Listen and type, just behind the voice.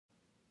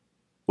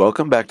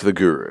Welcome back to the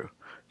Guru.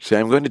 Today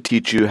I'm going to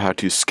teach you how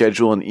to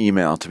schedule an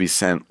email to be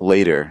sent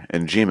later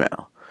in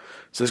Gmail.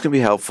 So this can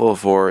be helpful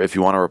for if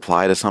you want to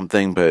reply to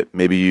something, but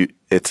maybe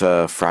it's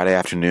a Friday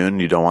afternoon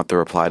and you don't want the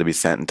reply to be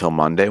sent until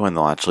Monday when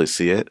they'll actually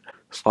see it.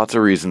 There's lots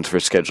of reasons for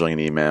scheduling an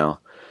email.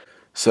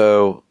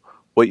 So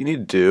what you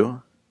need to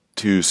do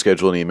to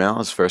schedule an email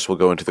is first we'll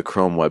go into the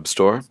Chrome Web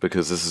Store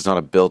because this is not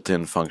a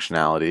built-in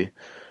functionality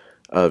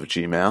of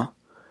Gmail.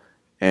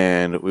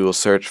 And we will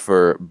search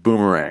for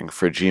Boomerang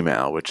for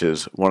Gmail, which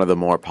is one of the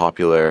more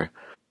popular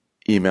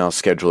email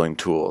scheduling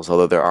tools.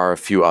 Although there are a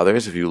few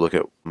others. If you look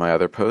at my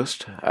other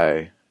post,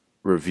 I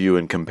review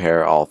and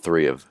compare all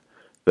three of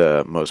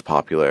the most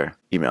popular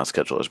email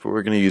schedulers. But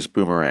we're going to use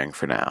Boomerang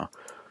for now.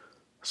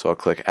 So I'll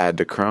click Add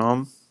to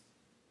Chrome,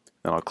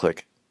 then I'll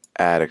click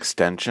Add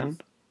Extension.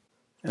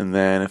 And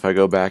then if I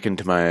go back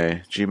into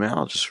my Gmail,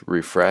 I'll just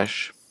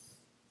refresh.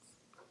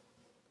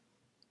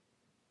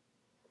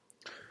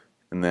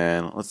 And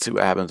then let's see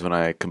what happens when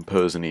I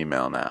compose an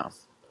email now.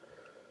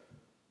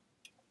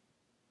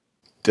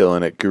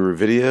 Dylan at Guru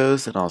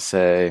Videos, and I'll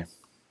say,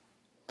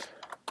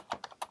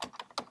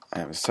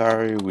 I'm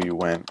sorry we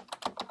went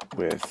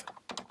with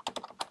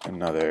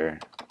another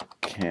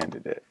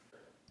candidate.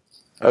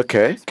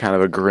 Okay, kind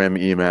of a grim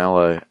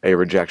email, a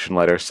rejection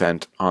letter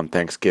sent on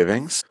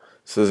Thanksgiving.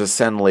 So there's a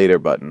send later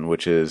button,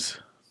 which is,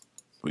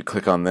 we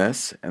click on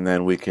this, and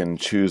then we can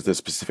choose the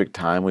specific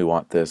time we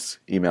want this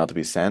email to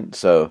be sent.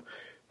 So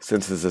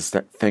since this is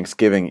a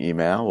Thanksgiving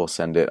email, we'll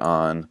send it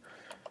on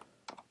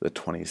the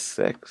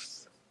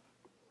 26th.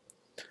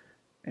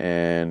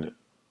 And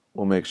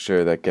we'll make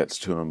sure that gets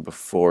to him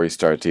before he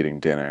starts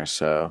eating dinner.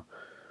 So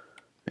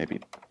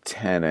maybe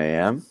 10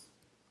 a.m.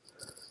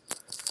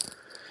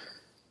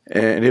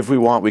 And if we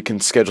want, we can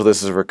schedule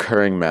this as a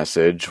recurring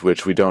message,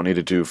 which we don't need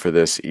to do for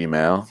this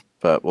email.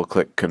 But we'll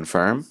click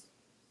Confirm.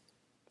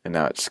 And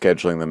now it's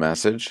scheduling the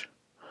message.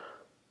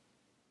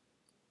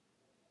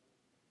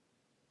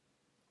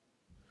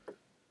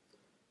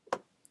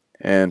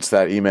 And so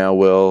that email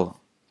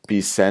will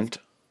be sent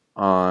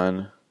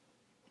on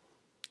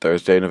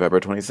Thursday,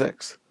 November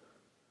 26th.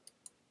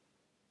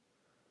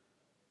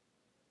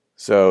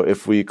 So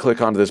if we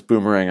click onto this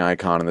boomerang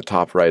icon in the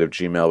top right of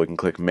Gmail, we can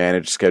click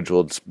Manage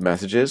Scheduled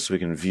Messages, so we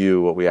can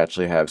view what we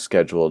actually have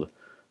scheduled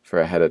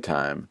for ahead of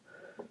time.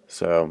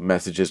 So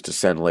messages to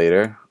send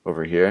later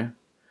over here,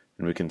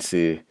 and we can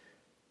see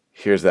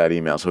here's that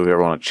email. So if we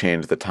ever want to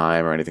change the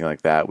time or anything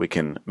like that, we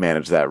can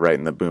manage that right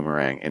in the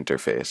boomerang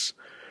interface.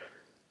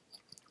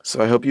 So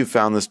I hope you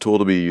found this tool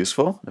to be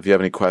useful. If you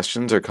have any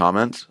questions or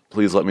comments,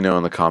 please let me know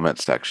in the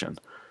comments section.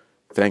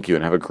 Thank you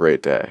and have a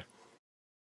great day.